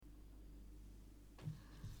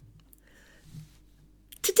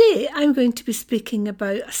today I'm going to be speaking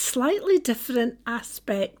about a slightly different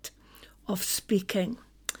aspect of speaking.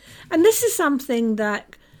 And this is something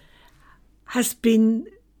that has been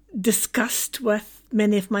discussed with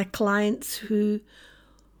many of my clients who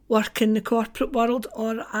work in the corporate world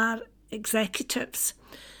or are executives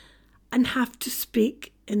and have to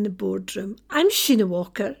speak in the boardroom. I'm Sheena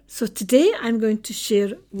Walker, so today I'm going to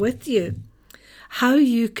share with you how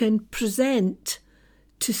you can present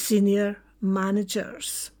to senior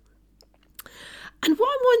managers. And what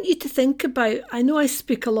I want you to think about, I know I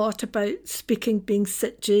speak a lot about speaking being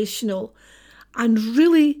situational, and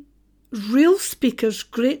really real speakers,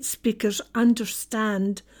 great speakers,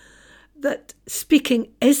 understand that speaking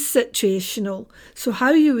is situational. So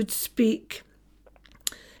how you would speak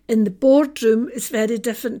in the boardroom is very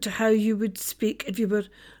different to how you would speak if you were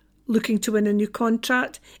looking to win a new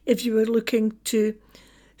contract, if you were looking to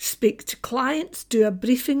speak to clients, do a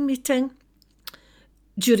briefing meeting,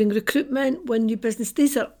 during recruitment, win new business.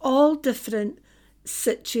 These are all different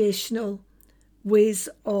situational ways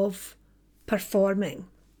of performing.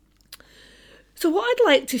 So what I'd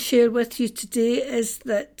like to share with you today is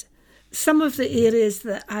that some of the areas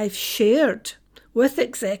that I've shared with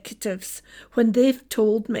executives when they've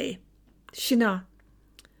told me, Sheena,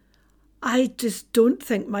 I just don't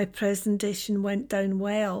think my presentation went down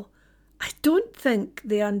well. I don't think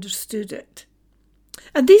they understood it.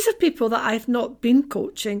 And these are people that I've not been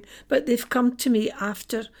coaching, but they've come to me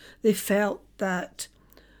after they felt that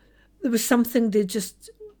there was something they just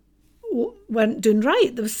weren't doing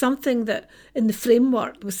right. There was something that in the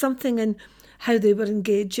framework, there was something in how they were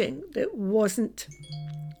engaging that wasn't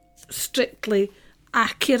strictly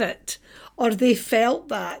accurate, or they felt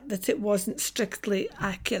that it wasn't strictly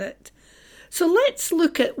accurate. So let's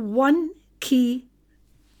look at one key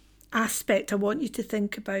aspect I want you to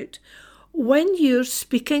think about. When you're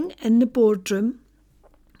speaking in the boardroom,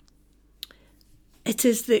 it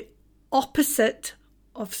is the opposite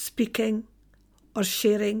of speaking or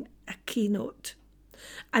sharing a keynote.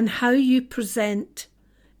 And how you present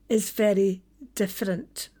is very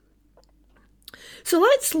different. So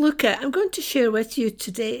let's look at, I'm going to share with you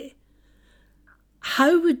today,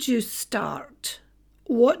 how would you start?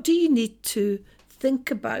 What do you need to think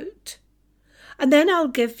about? And then I'll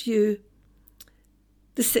give you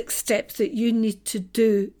the 6 steps that you need to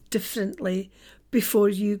do differently before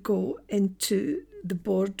you go into the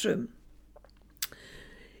boardroom.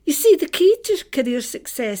 You see, the key to career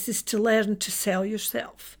success is to learn to sell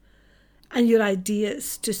yourself and your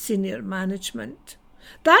ideas to senior management.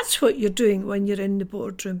 That's what you're doing when you're in the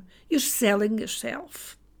boardroom. You're selling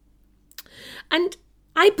yourself. And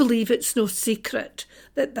I believe it's no secret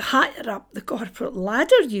that the higher up the corporate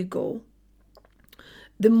ladder you go,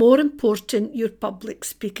 the more important your public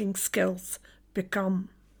speaking skills become.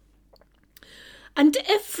 And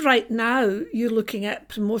if right now you're looking at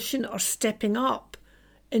promotion or stepping up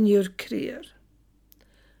in your career,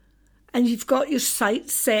 and you've got your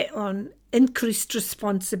sights set on increased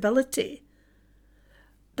responsibility,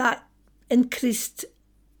 that increased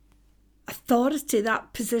authority,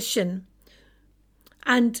 that position,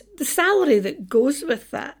 and the salary that goes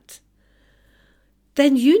with that,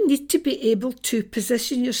 then you need to be able to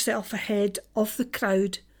position yourself ahead of the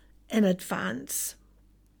crowd in advance.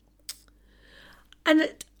 And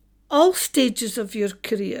at all stages of your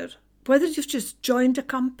career, whether you've just joined a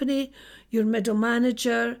company, you're middle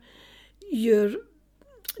manager, you're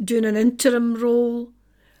doing an interim role,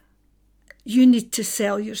 you need to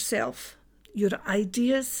sell yourself, your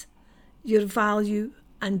ideas, your value,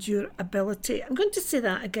 and your ability. I'm going to say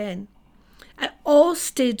that again. At all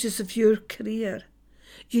stages of your career,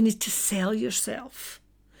 you need to sell yourself,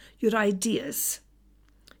 your ideas,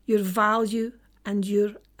 your value, and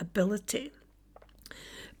your ability.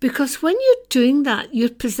 Because when you're doing that, you're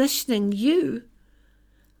positioning you,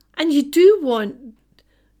 and you do want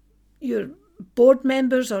your board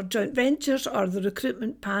members or joint ventures or the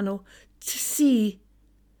recruitment panel to see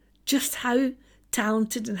just how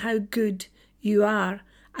talented and how good you are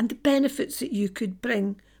and the benefits that you could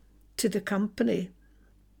bring to the company.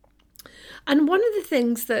 And one of the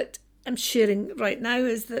things that I'm sharing right now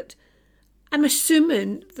is that I'm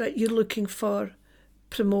assuming that you're looking for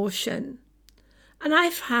promotion. And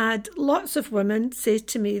I've had lots of women say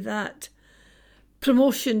to me that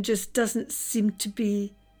promotion just doesn't seem to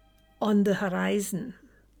be on the horizon.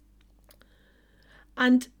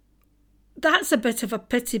 And that's a bit of a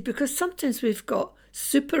pity, because sometimes we've got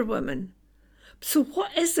superwomen. So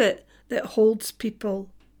what is it that holds people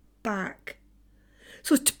back?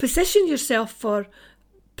 So to position yourself for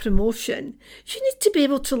promotion, you need to be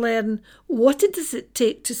able to learn what it does it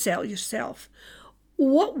take to sell yourself.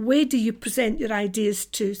 what way do you present your ideas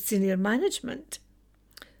to senior management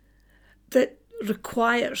that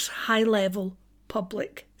requires high-level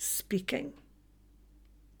public speaking?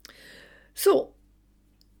 So,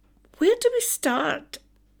 where do we start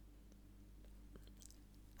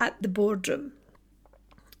at the boardroom?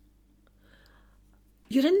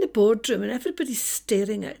 You're in the boardroom and everybody's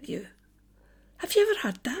staring at you. Have you ever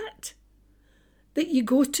had that? That you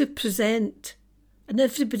go to present and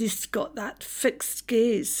everybody's got that fixed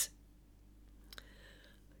gaze.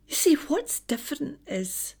 You see, what's different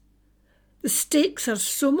is the stakes are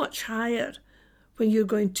so much higher when you're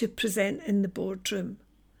going to present in the boardroom.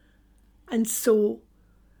 And so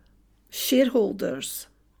shareholders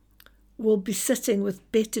will be sitting with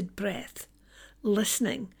bated breath,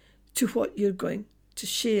 listening to what you're going to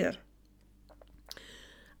share.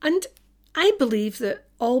 And I believe that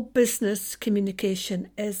all business communication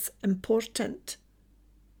is important.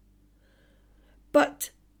 But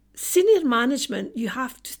senior management, you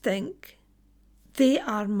have to think, they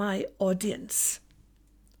are my audience.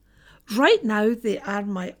 Right now, they are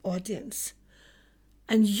my audience.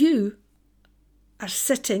 And you are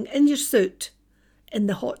sitting in your suit in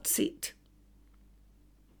the hot seat.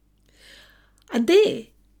 And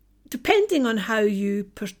they, depending on how you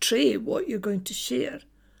portray what you're going to share,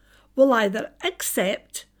 will either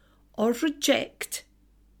accept or reject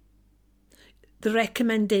the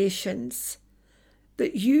recommendations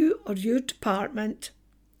that you or your department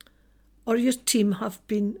or your team have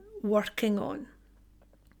been working on.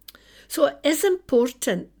 So it is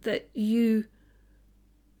important that you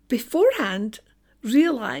beforehand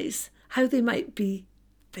realise how they might be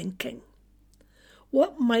thinking.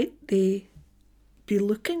 What might they be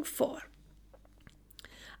looking for?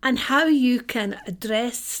 And how you can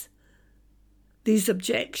address these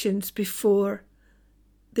objections before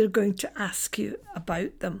they're going to ask you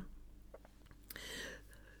about them.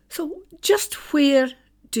 So just where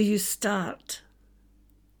do you start?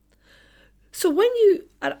 So when you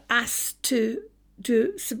are asked to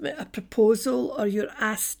submit a proposal or you're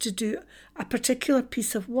asked to do a particular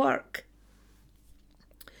piece of work,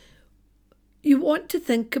 you want to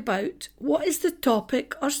think about what is the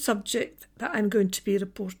topic or subject that I'm going to be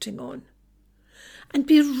reporting on. And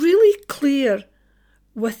be really clear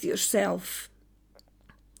with yourself.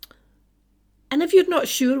 And if you're not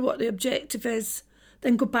sure what the objective is,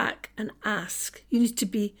 then go back and ask. You need to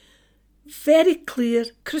be very clear,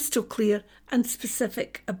 crystal clear and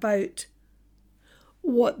specific about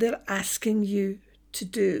what they're asking you to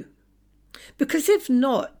do. Because if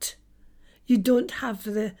not, you don't have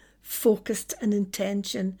the focused and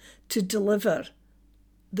intention to deliver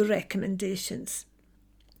the recommendations.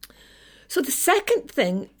 So the second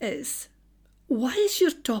thing is, why is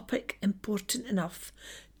your topic important enough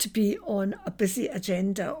to be on a busy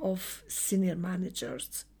agenda of senior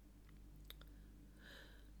managers?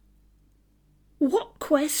 What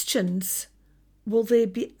questions will they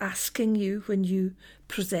be asking you when you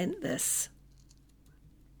present this?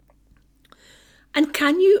 And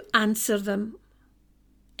can you answer them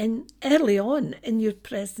early on in your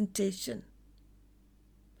presentation?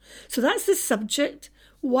 So that's the subject.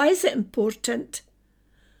 Why is it important?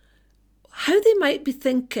 How they might be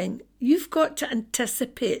thinking. You've got to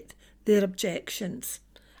anticipate their objections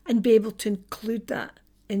and be able to include that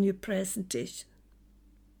in your presentation.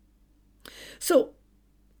 So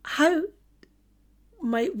how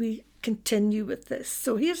might we continue with this?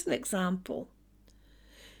 So here's an example.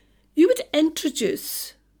 You would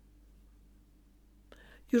introduce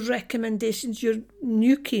your recommendations, your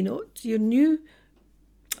new keynote, your new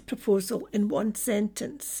proposal in one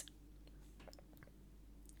sentence.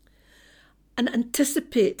 And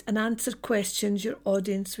anticipate and answer questions your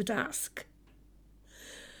audience would ask.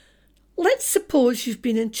 Let's suppose you've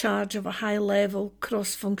been in charge of a high-level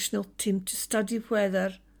cross-functional team to study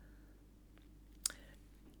whether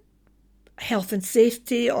health and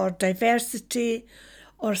safety or diversity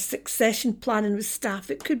or succession planning with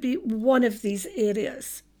staff. It could be one of these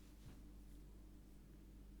areas.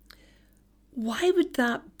 Why would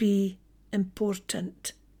that be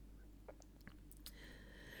important?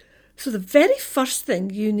 So the very first thing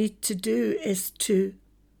you need to do is to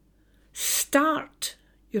start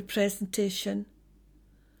your presentation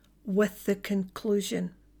with the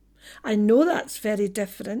conclusion. I know that's very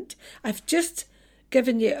different. I've just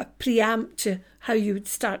given you a preamp to how you would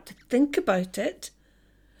start to think about it.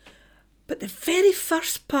 But the very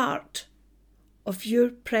first part of your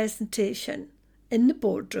presentation in the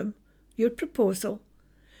boardroom, your proposal,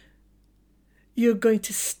 you're going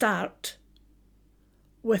to start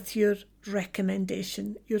with your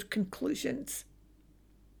recommendation, your conclusions.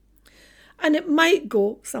 And it might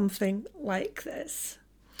go something like this.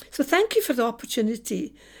 So thank you for the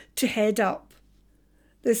opportunity to head up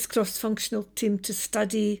this cross-functional team to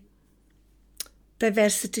study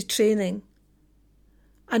diversity training,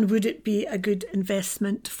 and would it be a good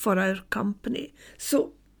investment for our company?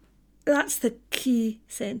 So that's the key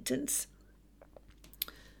sentence.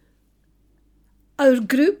 Our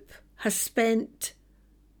group has spent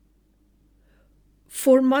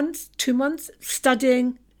 2 months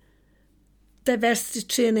studying diversity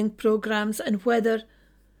training programs and whether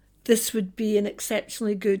this would be an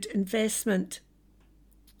exceptionally good investment.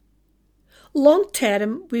 Long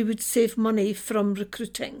term, we would save money from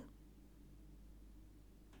recruiting.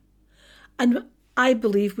 And I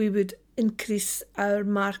believe we would increase our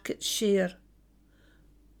market share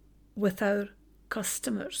with our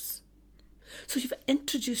customers. So you've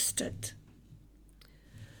introduced it.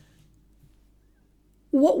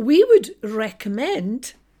 What we would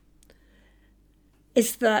recommend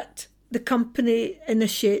is that the company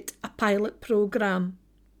initiate a pilot programme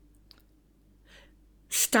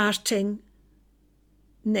starting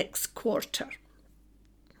next quarter.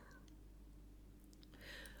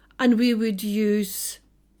 And we would use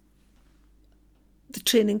the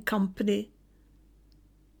training company,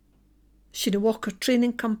 Sheena Walker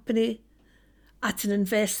Training Company, at an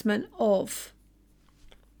investment of.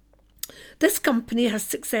 This company has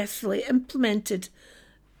successfully implemented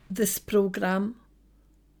this programme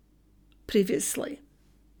previously,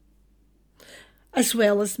 as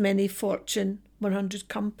well as many Fortune 100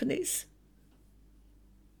 companies.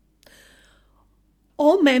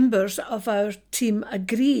 All members of our team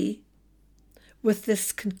agree with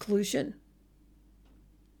this conclusion.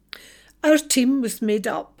 Our team was made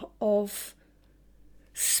up of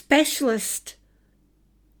specialist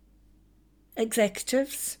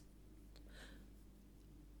executives,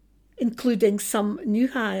 including some new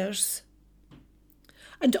hires,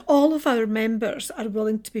 and all of our members are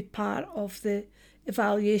willing to be part of the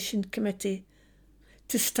evaluation committee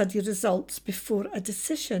to study results before a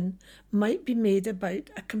decision might be made about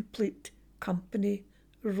a complete company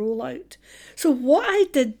rollout. So what I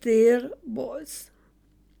did there was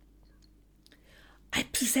I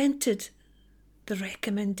presented the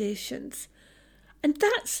recommendations, and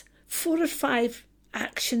that's 4 or 5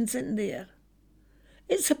 actions in there.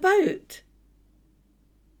 It's about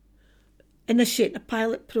initiating a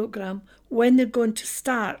pilot programme, when they're going to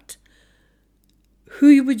start,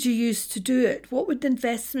 who would you use to do it, what would the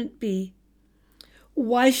investment be,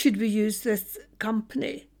 why should we use this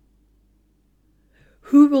company,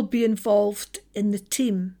 who will be involved in the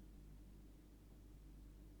team,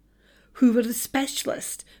 who were the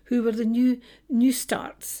specialists, who were the new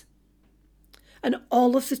starts, and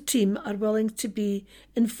all of the team are willing to be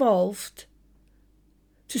involved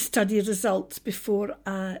to study results before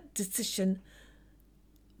a decision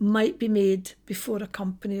might be made before a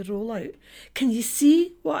company rollout. Can you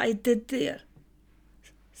see what I did there?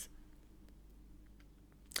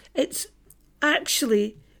 It's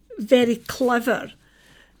actually very clever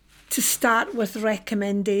to start with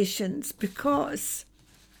recommendations because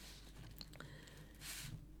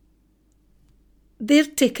they're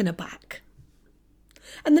taken aback.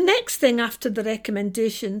 And the next thing after the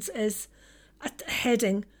recommendations is a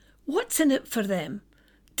heading, what's in it for them?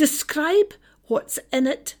 Describe what's in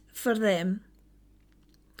it for them.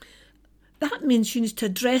 That means you need to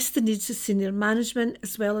address the needs of senior management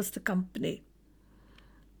as well as the company.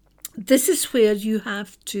 This is where you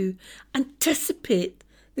have to anticipate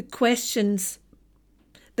the questions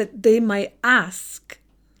that they might ask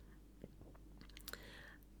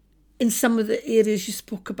in some of the areas you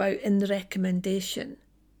spoke about in the recommendation.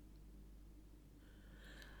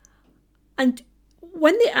 And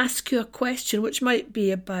when they ask you a question, which might be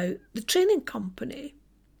about the training company,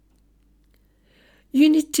 you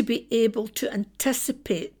need to be able to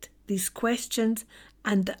anticipate these questions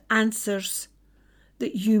and the answers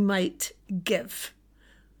that you might give.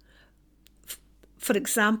 For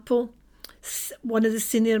example, one of the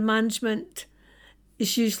senior management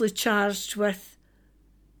is usually charged with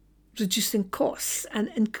reducing costs and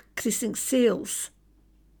increasing sales.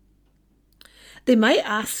 They might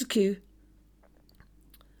ask you,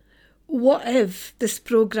 what if this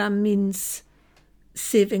programme means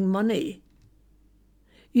saving money?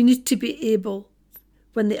 You need to be able,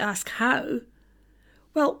 when they ask how,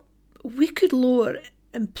 well, we could lower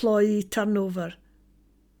employee turnover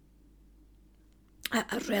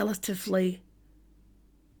at a relatively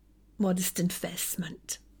modest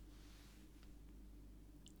investment.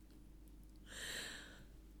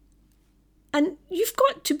 And you've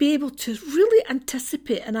got to be able to really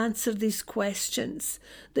anticipate and answer these questions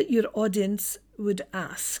that your audience would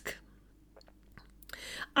ask.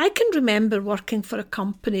 I can remember working for a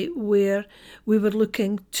company where we were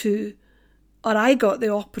looking to, or I got the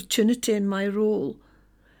opportunity in my role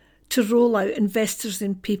to roll out Investors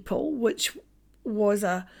in People, which was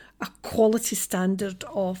a quality standard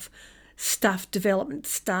of staff development,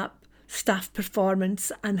 staff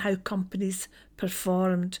performance and how companies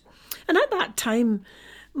performed. And at that time,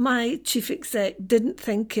 my chief exec didn't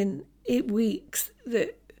think in 8 weeks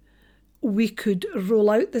that we could roll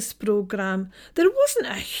out this programme. There wasn't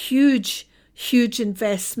a huge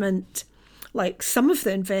investment like some of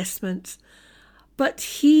the investments, but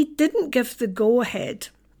he didn't give the go-ahead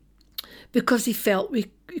because he felt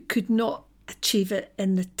we could not achieve it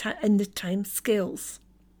in the time scales.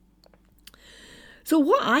 So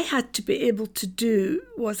what I had to be able to do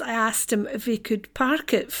was I asked him if he could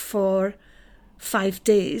park it for 5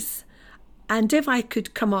 days and if I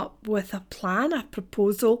could come up with a plan, a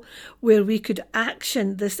proposal where we could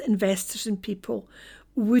action this Investors in People,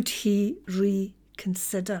 would he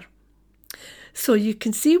reconsider? So you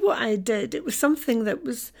can see what I did. It was something that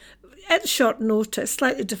was at short notice,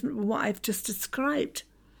 slightly different from what I've just described.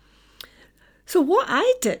 So what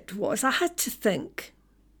I did was I had to think,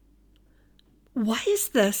 why is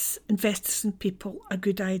this Investors in People a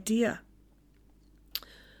good idea?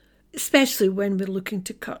 Especially when we're looking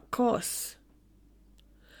to cut costs.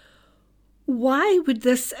 Why would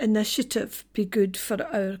this initiative be good for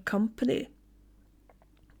our company?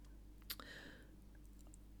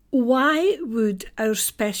 Why would our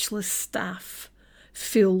specialist staff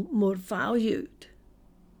feel more valued?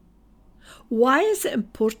 Why is it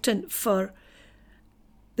important for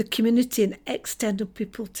the community and external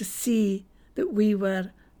people to see that we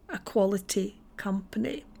were a quality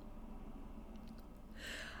company?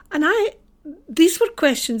 And these were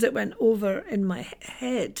questions that went over in my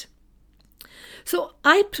head. So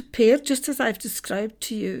I prepared, just as I've described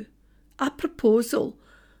to you, a proposal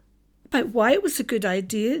about why it was a good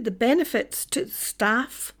idea, the benefits to the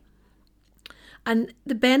staff, and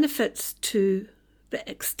the benefits to the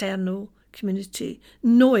external community,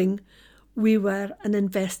 knowing we were an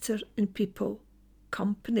Investor in People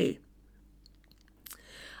company.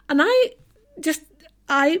 And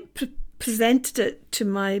I presented it to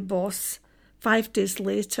my boss 5 days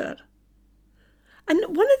later. And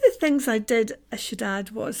one of the things I did, I should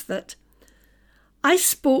add, was that I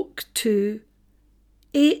spoke to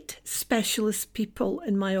 8 specialist people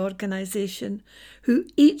in my organisation who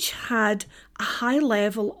each had a high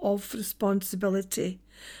level of responsibility.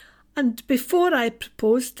 And before I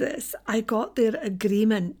proposed this, I got their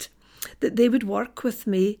agreement that they would work with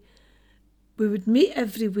me. We would meet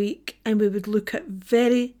every week and we would look at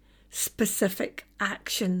very specific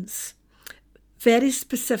actions, very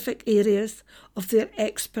specific areas of their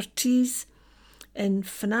expertise in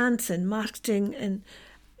finance and marketing, and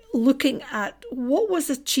looking at what was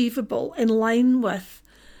achievable in line with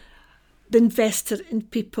the Investor in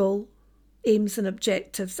People aims and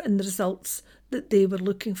objectives and the results that they were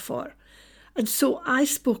looking for. And so I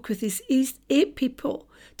spoke with these 8 people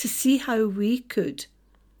to see how we could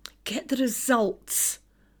get the results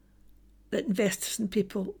that Investors in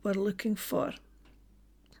People were looking for.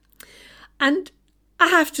 And I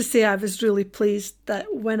have to say I was really pleased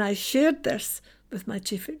that when I shared this with my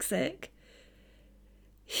chief exec,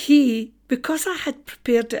 he, because I had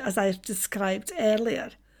prepared it as I described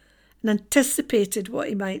earlier and anticipated what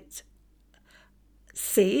he might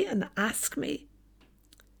say and ask me,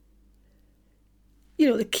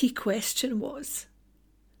 the key question was,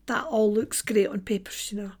 that all looks great on paper,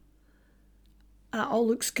 Sheena. That all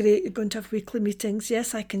looks great. You're going to have weekly meetings.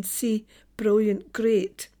 Yes, I can see. Brilliant.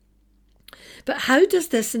 Great. But how does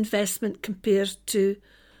this investment compare to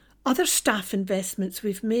other staff investments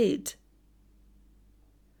we've made?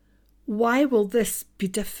 Why will this be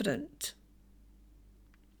different?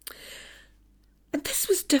 And this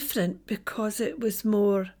was different because it was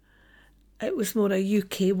more a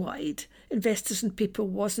UK-wide. Investors in People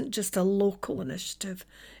wasn't just a local initiative.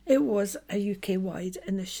 It was a UK-wide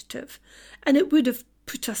initiative. And it would have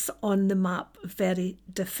put us on the map very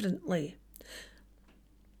differently.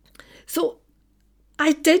 So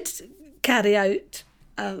I did carry out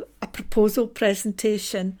a proposal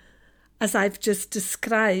presentation as I've just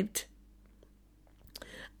described,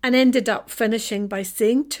 and ended up finishing by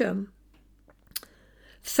saying to him,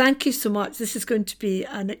 thank you so much. This is going to be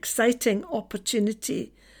an exciting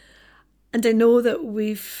opportunity. And I know that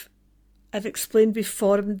I've explained, we've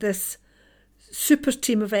formed this super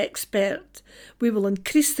team of experts. We will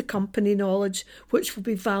increase the company knowledge, which will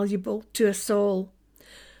be valuable to us all.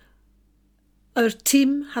 Our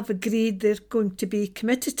team have agreed they're going to be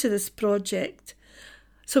committed to this project.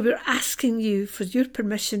 So we're asking you for your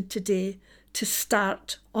permission today to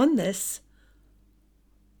start on this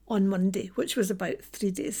on Monday, which was about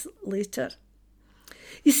 3 days later.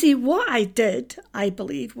 You see, what I did, I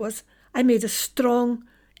believe, was I made a strong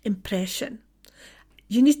impression.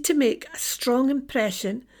 You need to make a strong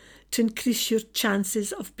impression to increase your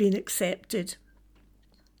chances of being accepted.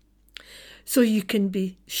 So you can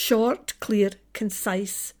be short, clear,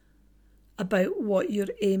 concise about what your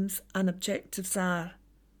aims and objectives are.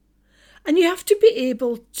 And you have to be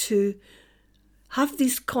able to have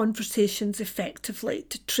these conversations effectively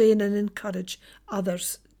to train and encourage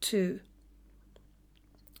others too.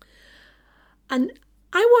 And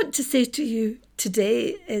I want to say to you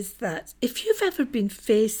today is that if you've ever been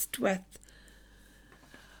faced with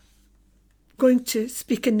going to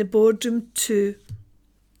speak in the boardroom to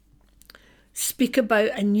speak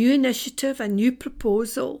about a new initiative, a new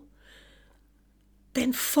proposal,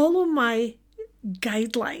 then follow my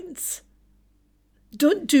guidelines.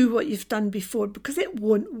 Don't do what you've done before because it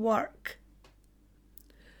won't work.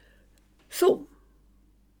 So,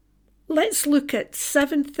 let's look at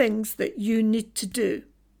 7 things that you need to do.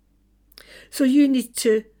 So you need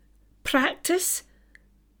to practice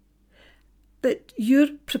that your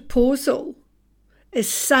proposal is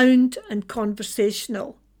sound and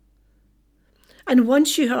conversational. And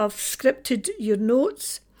once you have scripted your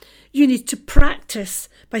notes, you need to practice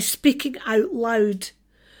by speaking out loud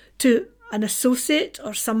to an associate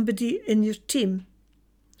or somebody in your team.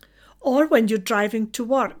 Or when you're driving to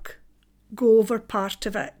work, go over part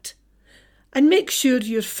of it. And make sure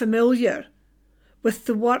you're familiar with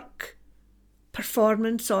the work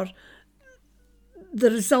performance or the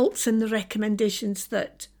results and the recommendations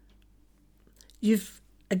that you've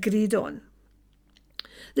agreed on.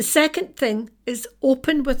 The second thing is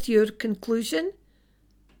open with your conclusion.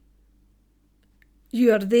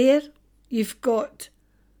 You are there, you've got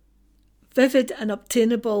vivid and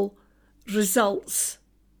obtainable results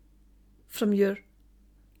from your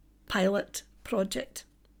pilot project.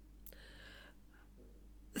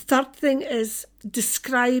 The third thing is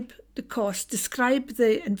describe the cost, describe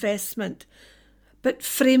the investment, but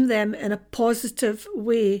frame them in a positive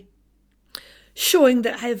way, showing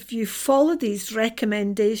that if you follow these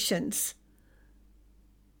recommendations,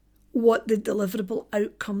 what the deliverable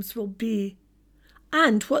outcomes will be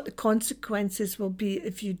and what the consequences will be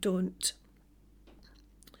if you don't.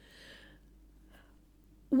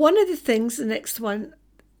 One of the things, the next one,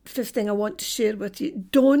 fifth thing I want to share with you,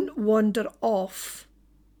 don't wander off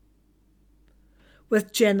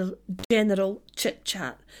with general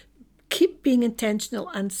chit-chat. Keep being intentional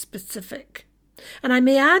and specific. And I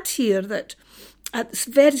may add here that at the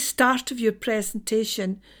very start of your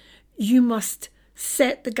presentation, you must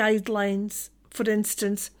set the guidelines. For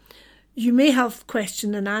instance, you may have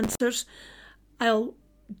question and answers. I'll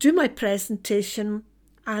do my presentation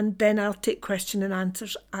and then I'll take question and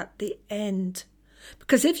answers at the end.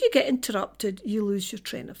 Because if you get interrupted, you lose your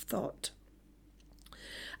train of thought.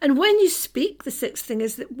 And when you speak, the sixth thing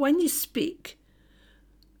is that when you speak,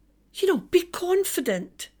 be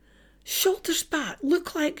confident. Shoulders back.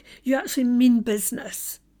 Look like you actually mean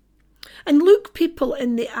business. And look people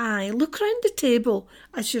in the eye. Look around the table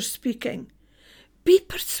as you're speaking. Be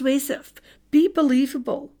persuasive. Be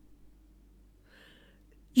believable.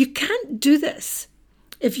 You can't do this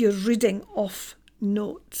if you're reading off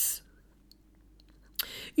notes.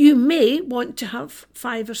 You may want to have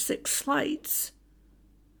 5 or 6 slides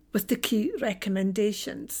with the key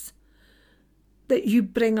recommendations that you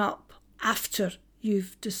bring up after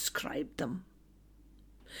you've described them.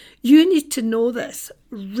 You need to know this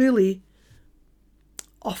really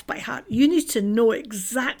off by heart. You need to know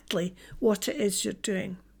exactly what it is you're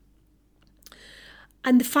doing.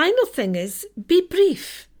 And the final thing is be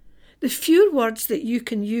brief. The fewer words that you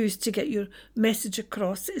can use to get your message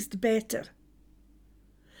across is the better.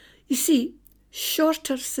 You see,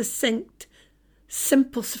 shorter, succinct,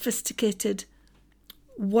 simple, sophisticated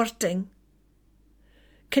wording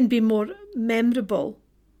can be more memorable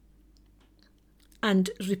and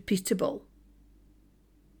repeatable.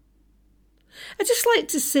 I'd just like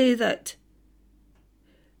to say that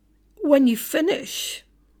when you finish,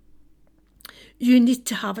 you need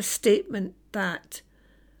to have a statement that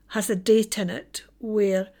has a date in it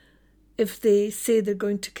where if they say they're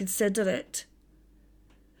going to consider it,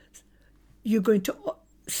 you're going to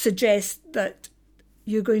suggest that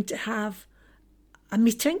you're going to have a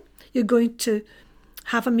meeting. You're going to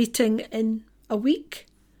have a meeting in a week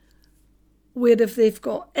where if they've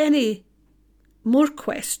got any more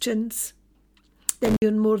questions, then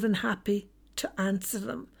you're more than happy to answer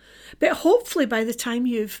them. But hopefully by the time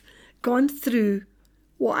you've gone through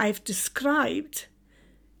what I've described,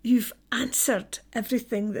 you've answered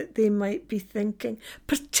everything that they might be thinking,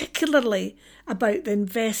 particularly about the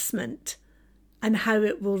investment and how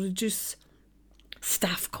it will reduce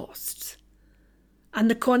staff costs and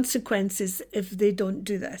the consequences if they don't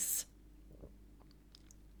do this.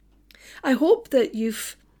 I hope that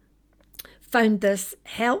you've found this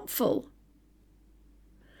helpful.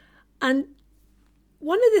 And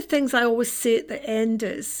one of the things I always say at the end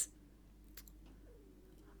is,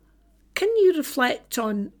 can you reflect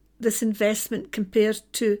on this investment compared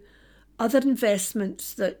to other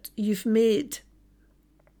investments that you've made?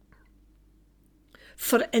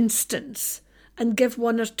 For instance, and give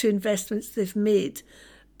one or two investments they've made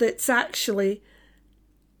that's actually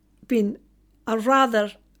been a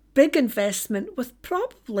rather big investment with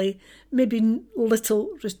probably maybe little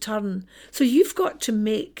return. So you've got to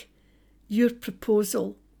make your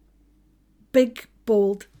proposal big,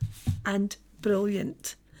 bold and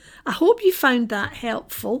brilliant. I hope you found that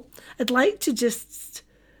helpful. I'd like to just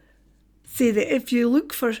say that if you're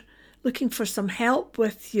looking for some help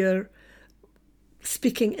with your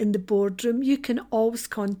speaking in the boardroom, you can always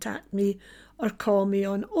contact me or call me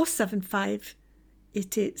on 075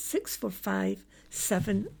 88 645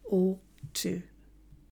 702.